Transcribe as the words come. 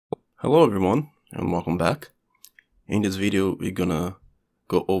Hello everyone and welcome back. In this video we're gonna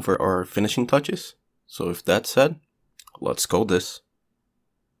go over our finishing touches. So with that said, let's code this.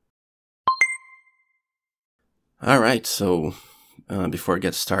 Alright, so before I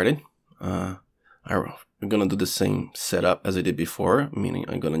get started, we're gonna do the same setup as I did before, meaning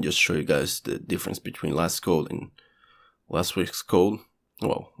I'm gonna just show you guys the difference between last code and last week's code.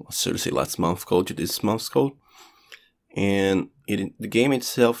 Well, seriously, last month's code to this month's code. And the game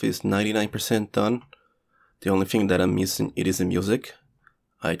itself is 99% done. The only thing that I'm missing, it is the music.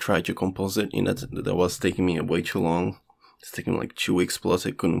 I tried to compose it, and that was taking me way too long. It's taking like 2 weeks plus.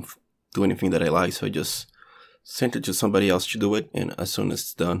 I couldn't do anything that I like, so I just sent it to somebody else to do it. And as soon as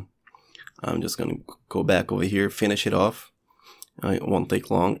it's done, I'm just gonna go back over here, finish it off. It won't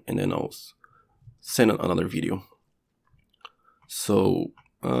take long, and then I'll send another video. So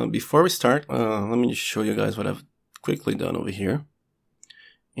before we start, let me just show you guys what I've quickly done over here,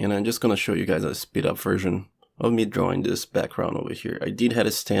 and I'm just gonna show you guys a speed up version of me drawing this background over here. I did have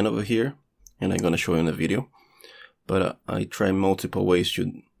a stand over here, and I'm gonna show you in the video, but I tried multiple ways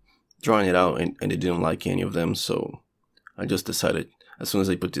to drawing it out, and I didn't like any of them, so I just decided as soon as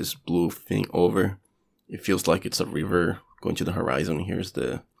I put this blue thing over, it feels like it's a river going to the horizon. Here's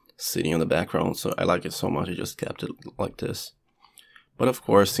the city in the background, so I like it so much I just kept it like this. But of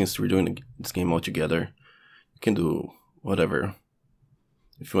course, since we're doing this game all together, can do whatever.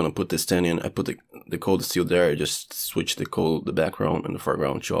 If you want to put the stand in, I put the code is still there. I just switch the background and the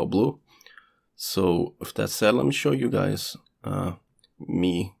foreground to all blue. So with that said, let me show you guys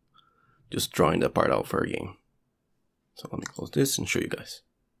me just drawing that part out for a game. So let me close this and show you guys.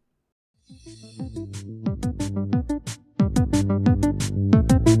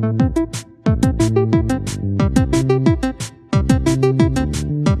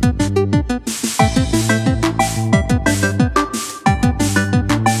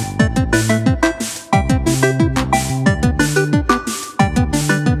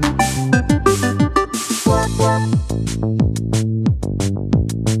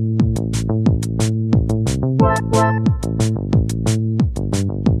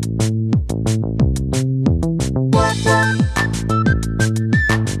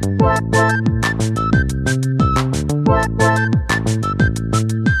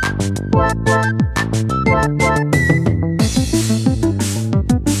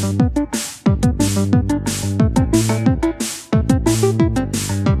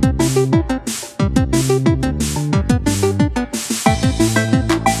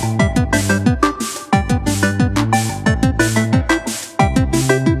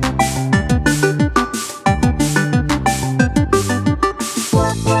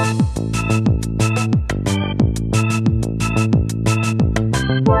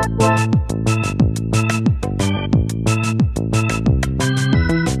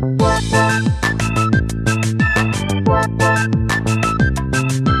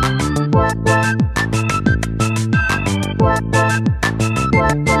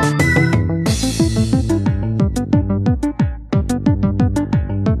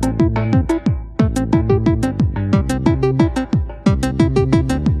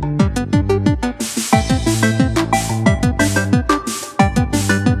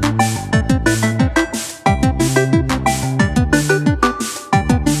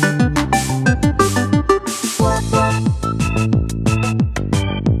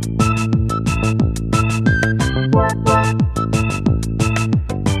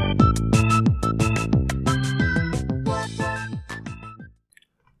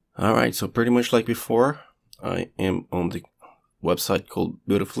 Alright, so pretty much like before, I am on the website called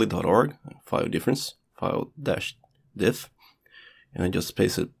beautifully.org, file difference, file-diff, and I just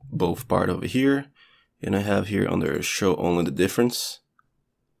pasted both part over here, and I have here under show only the difference,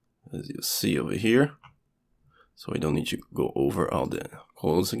 as you see over here, so I don't need to go over all the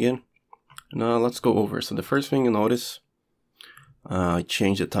codes again. Now let's go over. So the first thing you notice, I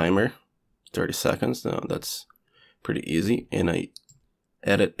changed the timer, 30 seconds, now that's pretty easy, and I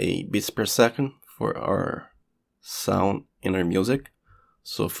added a bits per second for our sound in our music.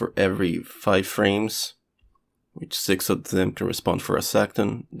 So for every 5 frames, which 6 of them can respond for a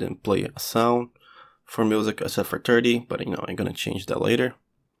second, then play a sound for music. I set for 30, but I'm gonna change that later.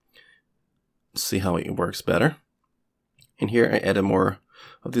 See how it works better. And here I added more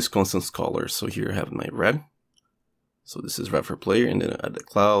of these constant colors. So here I have my red. So this is red for player, and then I add the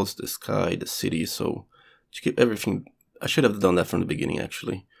clouds, the sky, the city. So to keep everything, I should have done that from the beginning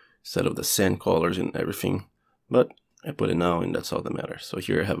actually, instead of the sand colors and everything, but I put it now and that's all that matters. So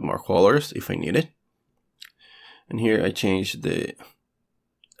here I have more colors if I need it. And here I changed a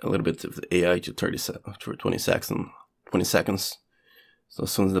little bit of the AI to 20 seconds. So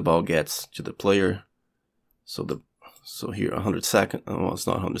as soon as the ball gets to the player, so here 100 seconds, well, it's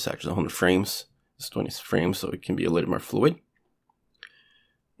not 100 seconds, 100 frames, it's 20 frames, so it can be a little more fluid.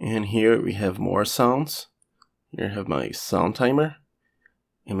 And here we have more sounds. Here I have my sound timer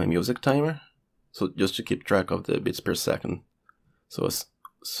and my music timer. So just to keep track of the bits per second. Well,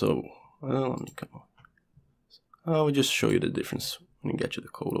 let me come. I will just show you the difference when you get to the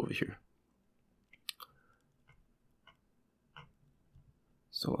code over here.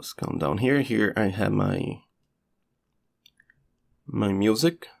 So let's come down here. Here I have my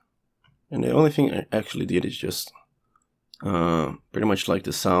music, and the only thing I actually did is just pretty much like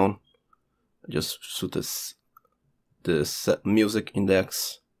the sound. I just put the set music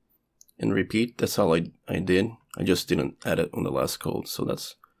index and repeat. That's all I did. I just didn't add it on the last code, so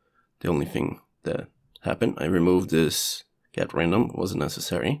that's the only thing that happened. I removed this get random, wasn't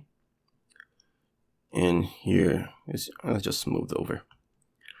necessary. And here I just moved over.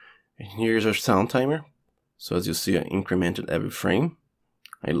 And here's our sound timer. So as you see, I incremented every frame.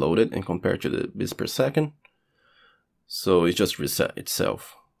 I loaded and compared to the bits per second. So it just reset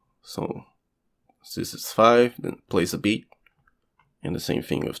itself. So this is 5, then plays a beat. And the same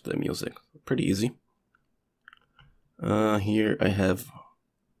thing with the music. Pretty easy. Here I have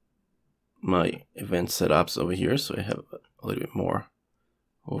my event setups over here. So I have a little bit more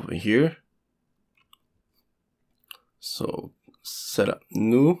over here. So set up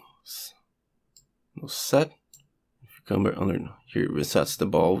new set. If you come under here, it resets the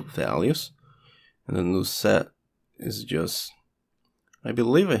ball values. And the new set is just, I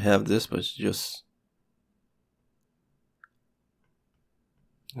believe I have this, but it's just,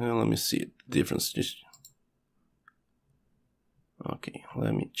 let me see the difference. Just okay,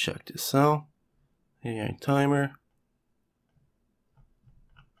 let me check this out. AI timer.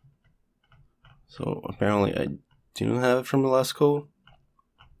 So apparently I didn't have it from the last code.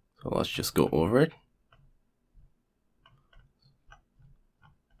 So let's just go over it.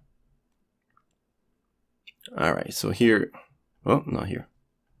 Alright, so here, oh, not here.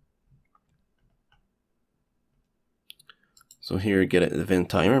 So here, get an event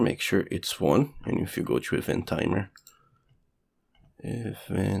timer, make sure it's 1. And if you go to event timer,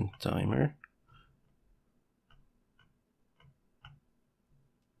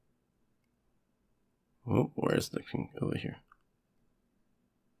 oh, where's the thing over here?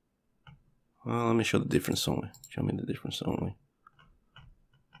 Well, let me show the difference only. Show me the difference only.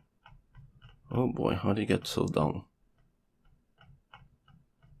 Oh boy, how do you get so down?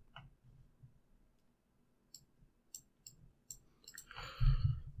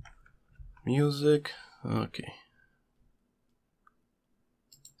 Music, okay.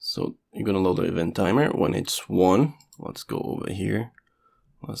 So you're gonna load the event timer when it's 1. Let's go over here.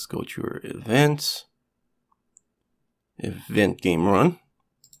 Let's go to your events. Event game run.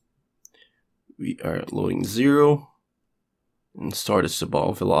 We are loading 0. And start is the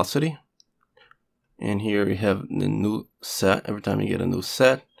ball velocity. And here we have the new set. Every time you get a new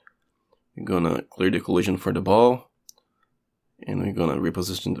set, you're gonna clear the collision for the ball. And we're gonna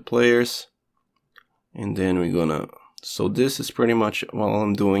reposition the players. And then we're gonna, so this is pretty much what all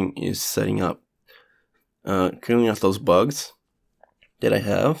I'm doing is setting up, clearing out those bugs that I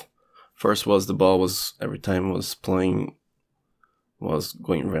have. First was the ball was, every time was playing, was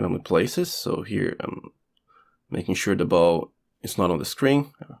going randomly places. So here I'm making sure the ball is not on the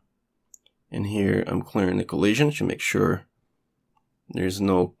screen. And here I'm clearing the collision to make sure there's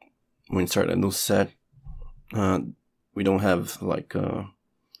no, when you start a new set, we don't have like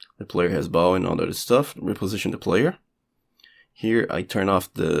the player has ball and all that stuff. Reposition the player. Here I turn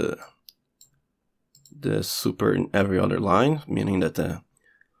off the super in every other line, meaning that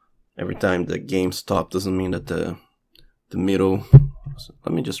every time the game stops doesn't mean that the middle. So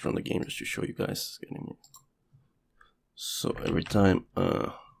let me just run the game just to show you guys. So every time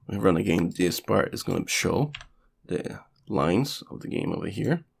we run a game, this part is going to show the lines of the game over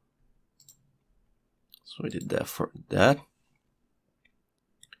here. So I did that for that.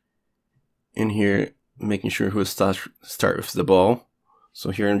 In here, making sure who start with the ball.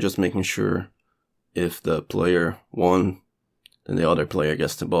 So here I'm just making sure if the player won, then the other player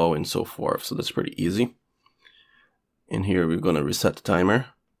gets the ball and so forth. So that's pretty easy. And here we're going to reset the timer.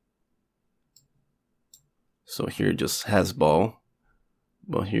 So here just has ball.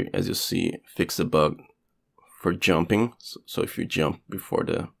 But here, as you see, fix the bug for jumping. So if you jump before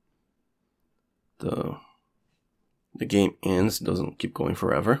the game ends, it doesn't keep going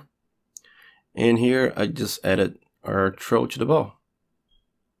forever. And here I just added our throw to the ball.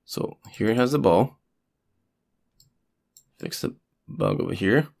 So here it has the ball. Fix the bug over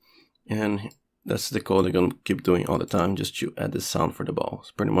here. And that's the code I'm gonna keep doing all the time, just to add the sound for the ball.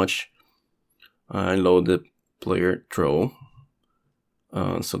 So pretty much, I load the player throw.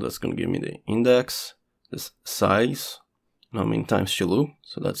 So that's gonna give me the index, this size, and how many times to loop.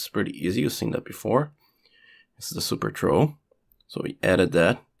 So that's pretty easy. You've seen that before. This is the super throw. So we added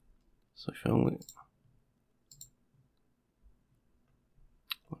that. So if I only,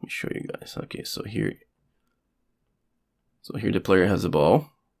 let me show you guys. Okay, so here the player has a ball,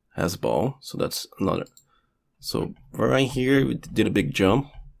 so that's another. So right here we did a big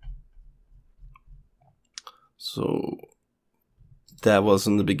jump. So that was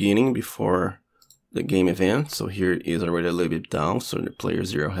in the beginning before the game event. So here is already a little bit down. So the player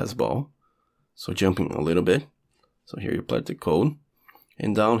 0 has ball. So jumping a little bit. So here you apply the code.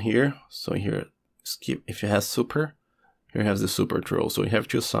 And down here, so here skip, if you have super, here has the super throw. So you have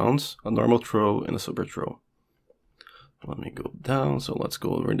two sounds, a normal throw and a super throw. Let me go down. So let's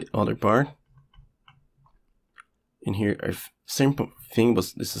go over the other part. And here, same thing,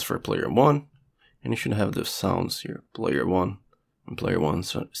 but this is for player 1. And you should have the sounds here, player 1 and player 1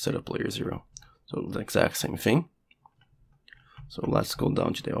 instead of player 0. So the exact same thing. So let's go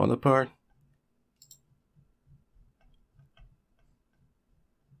down to the other part.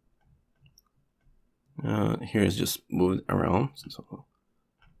 Here is just moved around. So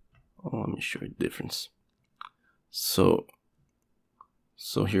let me show you the difference. So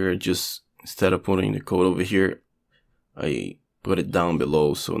here, just instead of putting the code over here, I put it down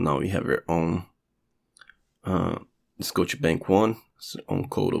below. So now we have our own. Let's go to bank 1. It's our own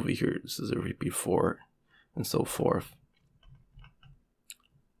code over here. This is a repeat 4 and so forth.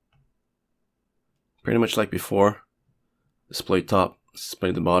 Pretty much like before. Display top,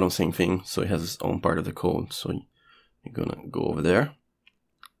 display the bottom, same thing. So it has its own part of the code. So you're gonna go over there.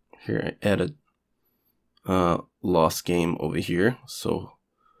 Here I added lost game over here. So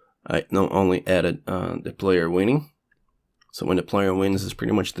I not only added the player winning. So when the player wins, it's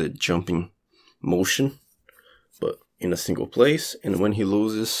pretty much the jumping motion, but in a single place. And when he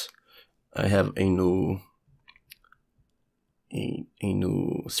loses, I have a new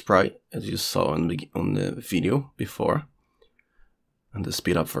sprite, as you saw on the video before, and the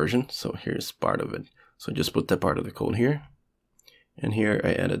speed up version. So here's part of it. So just put that part of the code here, and here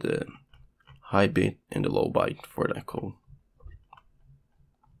I added the high bit and the low byte for that code.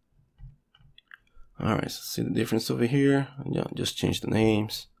 Alright, so see the difference over here. Yeah, just change the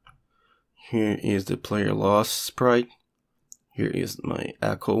names. Here is the player loss sprite. Here is my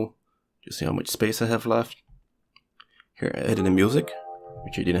echo. You see how much space I have left. Here I added the music,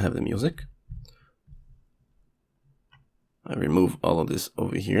 which I didn't have the music. I remove all of this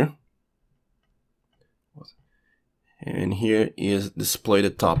over here. And here is display the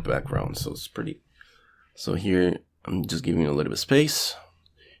top background. So it's pretty. So here I'm just giving it a little bit of space.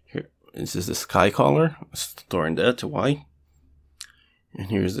 Here, this is the sky color. Storing that to white. And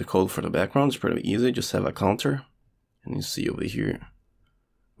here's the code for the background. It's pretty easy. Just have a counter. And you see over here,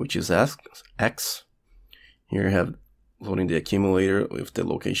 which is X. Here I have loading the accumulator with the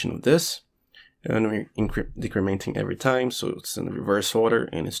location of this. And we're decrementing every time. So it's in the reverse order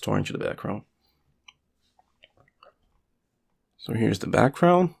and it's storing to the background. So here's the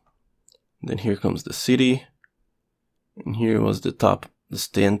background. And then here comes the city. And here was the top, the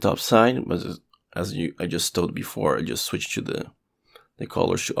stand top side. But as I just told before, I just switched to the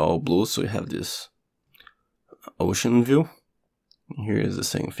colors to all blue. So you have this ocean view. And here is the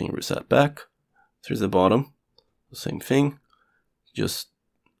same thing, reset back. Here's the bottom, the same thing. Just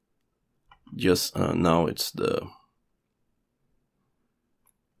now it's the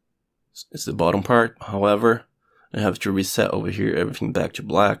bottom part. However, I have to reset over here everything back to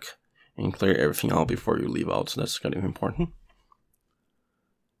black and clear everything out before you leave out. So that's kind of important.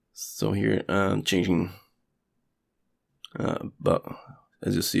 So here I'm changing, but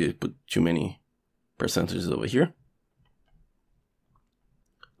as you see, I put too many percentages over here.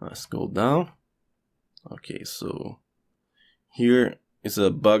 Let's go down. Okay, so here is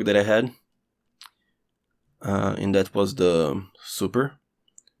a bug that I had, and that was the super.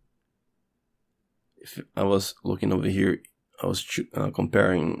 If I was looking over here, I was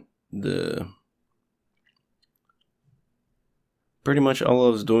comparing the. Pretty much all I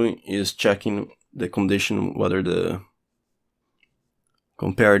was doing is checking the condition whether the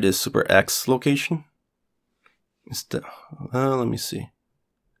compare the super X location. Instead, let me see.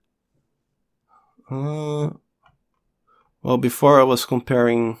 Well, before I was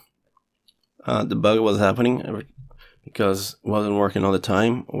comparing, the bug was happening because it wasn't working all the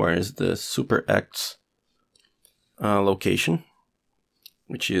time. Whereas the super X location,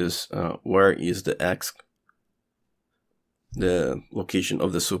 which is where is the X the location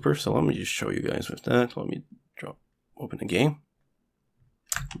of the super. So let me just show you guys with that. Let me open the game.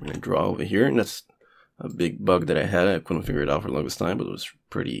 I'm gonna draw over here, and that's a big bug that I had. I couldn't figure it out for the longest time, but it was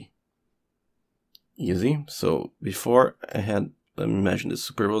pretty easy. So before I had, let me imagine the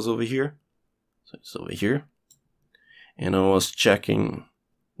super was over here. So it's over here. And I was checking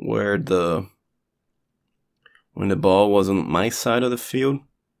where when the ball was on my side of the field,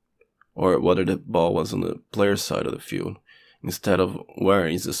 or whether the ball was on the player's side of the field, instead of where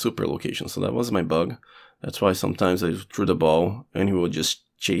is the super location. So that was my bug. That's why sometimes I threw the ball and he would just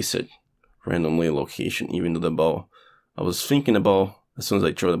chase it randomly location, even though the ball, I was thinking the ball, as soon as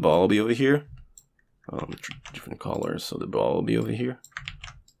I throw the ball, will be over here. Different colors, so the ball will be over here.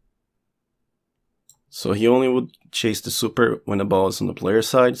 So he only would chase the super when the ball is on the player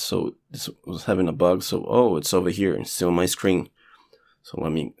side. So this was having a bug. So, oh, it's over here and still on my screen. So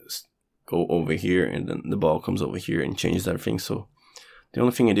let me go over here, and then the ball comes over here and changes everything. So the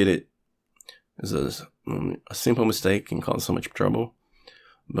only thing I did is a simple mistake, can cause so much trouble.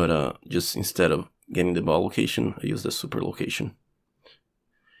 But just instead of getting the ball location, I used the super location.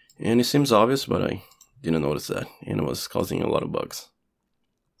 And it seems obvious, but I didn't notice that, and it was causing a lot of bugs.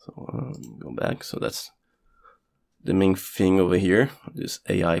 So go back. So that's the main thing over here, this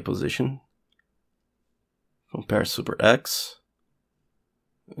AI position. Compare Super X.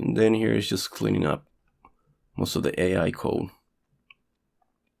 And then here is just cleaning up most of the AI code.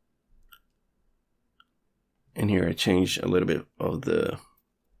 And here I changed a little bit of the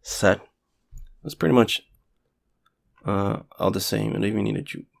set. It's pretty much all the same. I don't even need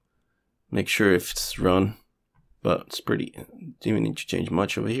to make sure if it's run, but it's pretty, don't even need to change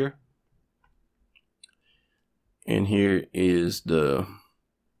much over here. And here is the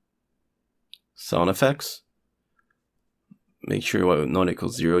sound effects. Make sure while not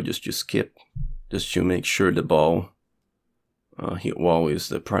equals 0, just skip, just to make sure the ball hit wall is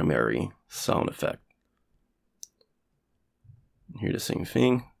the primary sound effect. Here the same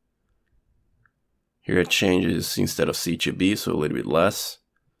thing. Here it changes instead of C to B, so a little bit less,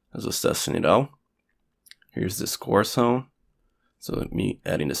 as I was testing it out. Here's the score sound, so me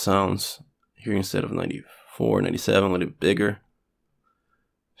adding the sounds. Here instead of 94, 97, a little bit bigger.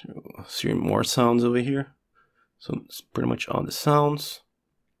 So see more sounds over here. So it's pretty much all the sounds.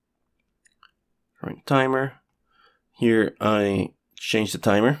 Current timer. Here I changed the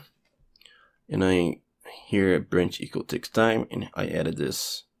timer, and here branch equal takes time, and I added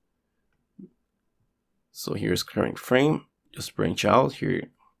this. So here's current frame, just branch out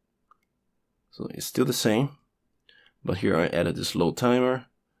here. So it's still the same, but here I added this load timer,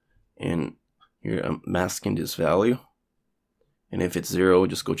 and here I'm masking this value. And if it's 0,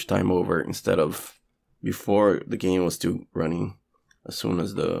 just go to time over instead of before the game was still running. As soon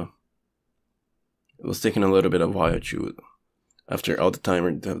as it was taking a little bit of while to, after all the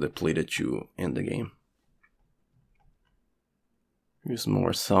timer have depleted, to end the game. Here's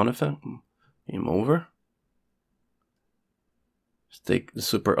more sound effect. Game over. Just take the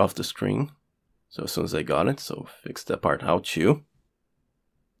super off the screen. So as soon as I got it, so fix that part how to.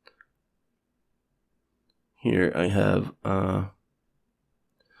 Here I have I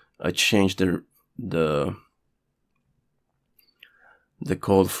changed the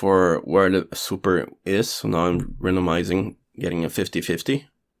code for where the super is. So now I'm randomizing, getting a 50-50.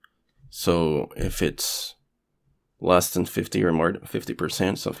 So if it's less than 50 or more than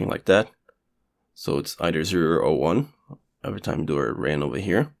 50%, something like that. So it's either 0 or 1 every time I do a ran over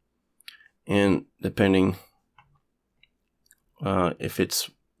here. And depending if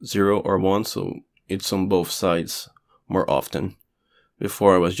it's 0 or 1, so it's on both sides more often.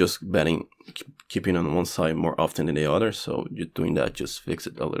 Before I was just betting, keeping on one side more often than the other, so just doing that just fix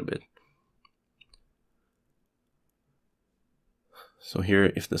it a little bit. So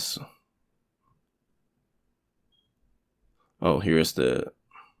here, if this, oh, here's the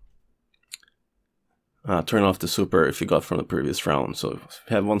turn off the super if you got from the previous round. So if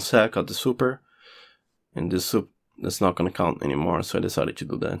you have one sack, got the super, and this that's not going to count anymore, so I decided to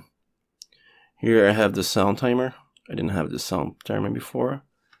do that. Here I have the sound timer. I didn't have the sound timer before.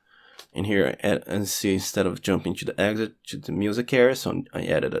 And here I add, and see, instead of jumping to the exit to the music area, so I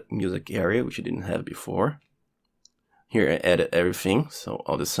added a music area which I didn't have before. Here I added everything, so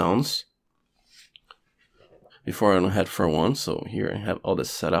all the sounds. Before I only had for one, so here I have all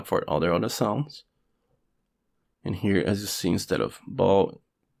this set up for all the other sounds. And here, as you see, instead of ball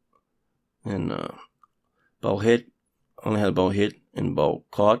and ball hit, only had ball hit and ball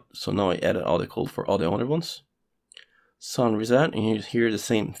caught. So now I added all the code for all the other ones. Sound reset, and here the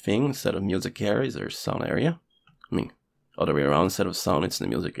same thing. Instead of music area, there's sound area. I mean, other way around. Instead of sound, it's the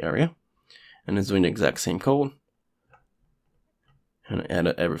music area, and it's doing the exact same code. and add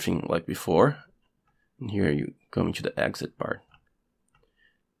everything like before. And here you come into the exit part.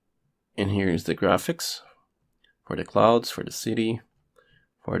 And here is the graphics for the clouds, for the city,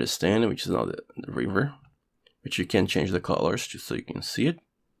 for the stand, which is now the river, which you can change the colors just so you can see it.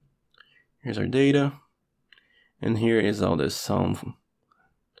 Here's our data, and here is all the sound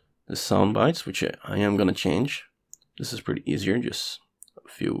bites, which I am gonna change. This is pretty easier, just a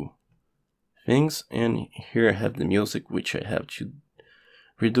few things. And here I have the music, which I have to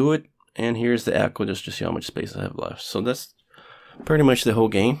redo it. And here's the echo, just to see how much space I have left. So that's pretty much the whole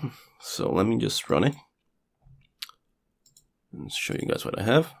game. So let me just run it and show you guys what I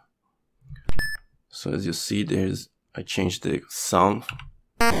have. So as you see, I changed the sound.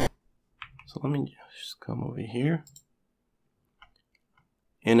 So let me just come over here.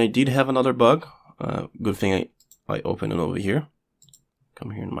 And I did have another bug. Good thing I opened it over here.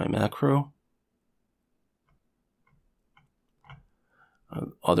 Come here in my macro.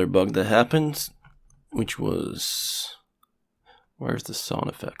 Other bug that happened, which was, where's the sound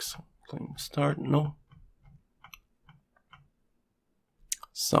effects? Playing start, no.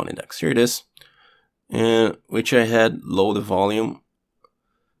 Sound index, here it is. And which I had low the volume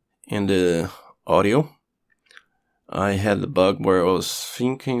in the audio. I had the bug where I was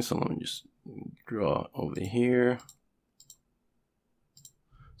thinking, so let me just draw over here.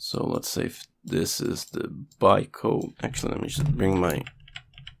 So let's say if this is the bytecode. Actually, let me just bring my,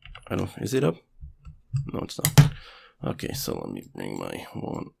 is it up? No, it's not. Okay, so let me bring my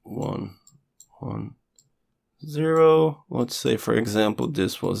 1, 1, 0. Let's say, for example,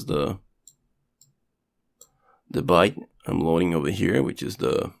 this was the byte I'm loading over here, which is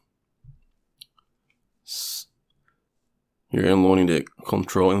the, here I'm loading the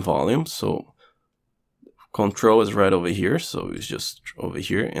control and volume. So control is right over here, so it's just over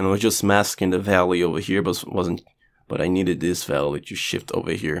here, and I was just masking the value over here, but I needed this value to shift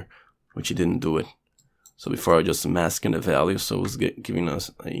over here, which it didn't do it. So before I was just masking the value, so it was giving us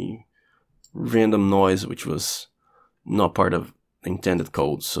a random noise which was not part of the intended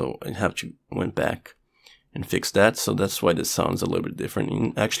code. So I have to went back and fix that. So that's why this sounds a little bit different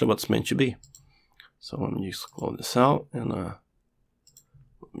in actually what's meant to be. So let me just close this out and let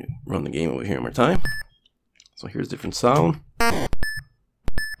me run the game over here one more time. So here's different sound.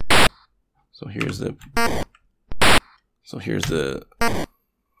 So here's the,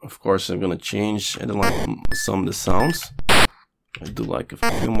 of course I'm gonna change, I don't like some of the sounds. I do like a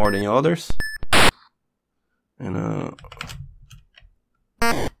few more than the others. And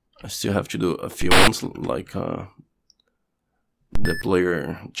I still have to do a few ones, like the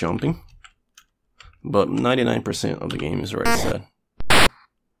player jumping. But 99% of the game is already set.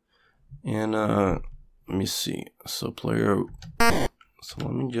 And let me see. So player, so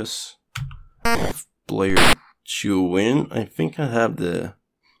let me just have player 2 win. I think I have the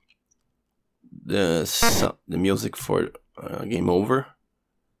music for game over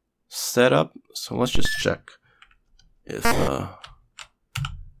set up. So let's just check if oh,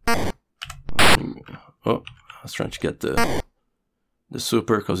 I was trying to get the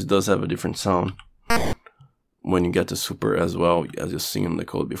super, because it does have a different sound when you get the super as well, as you've seen in the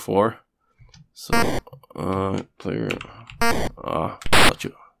code before. So player, not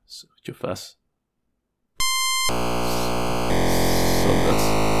too fast. So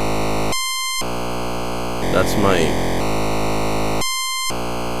that's my,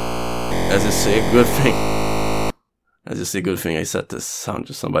 as you say, good thing. As you see, good thing I set this sound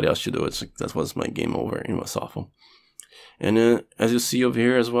to somebody else to do it. So that was my game over. It was awful. And as you see over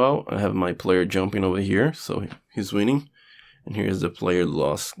here as well, I have my player jumping over here, so he's winning. And here's the player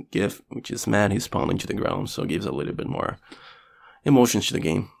lost GIF, which is mad. He's pounding to the ground, so it gives a little bit more emotion to the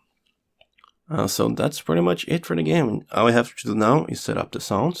game. So that's pretty much it for the game. All I have to do now is set up the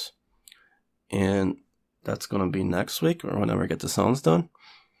sounds, and that's gonna be next week or whenever I get the sounds done.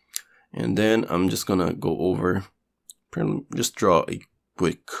 And then I'm just gonna go over, just draw a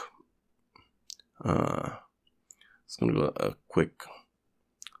quick, it's gonna be a quick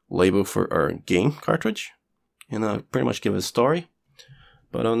label for our game cartridge, and pretty much give it a story.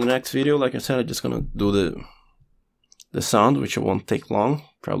 But on the next video, like I said, I'm just gonna do the sound, which won't take long,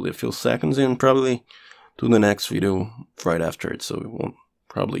 probably a few seconds, and probably do the next video right after it, so it won't,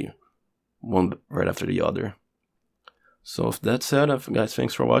 probably one right after the other. So with that said, guys,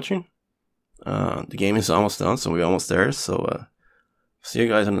 thanks for watching. The game is almost done, so we're almost there, so see you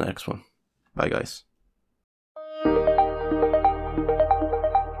guys in the next one. Bye guys.